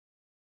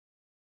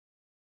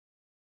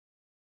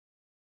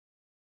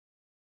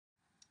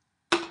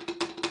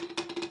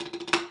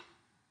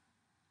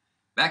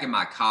Back in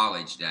my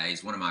college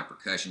days, one of my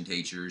percussion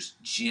teachers,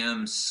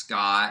 Jim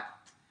Scott,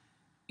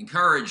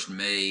 encouraged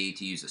me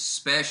to use a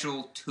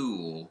special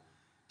tool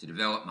to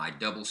develop my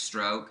double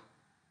stroke.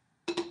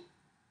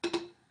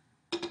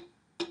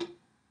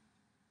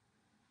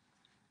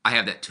 I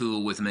have that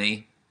tool with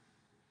me,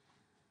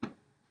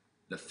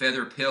 the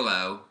feather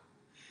pillow.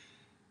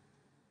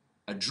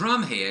 A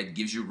drum head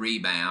gives you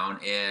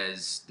rebound,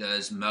 as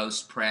does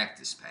most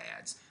practice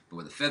pads. But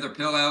with a feather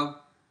pillow,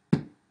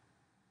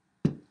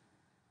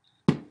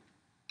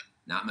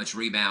 not much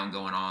rebound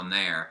going on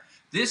there.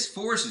 This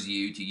forces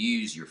you to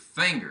use your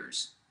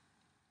fingers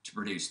to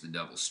produce the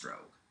double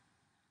stroke.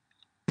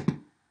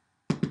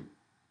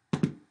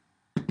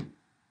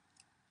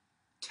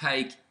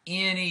 Take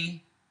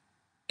any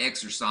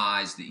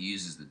exercise that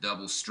uses the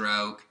double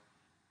stroke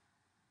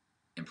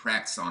and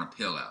practice on a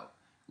pillow.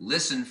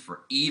 Listen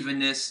for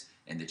evenness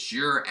and that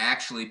you're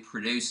actually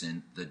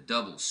producing the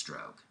double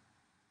stroke.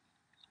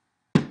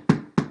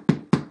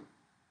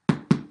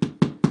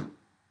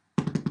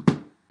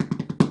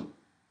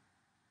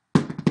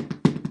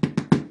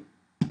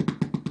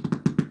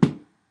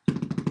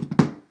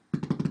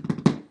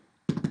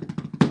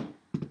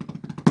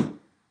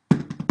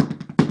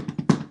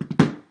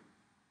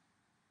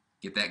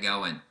 Get that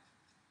going.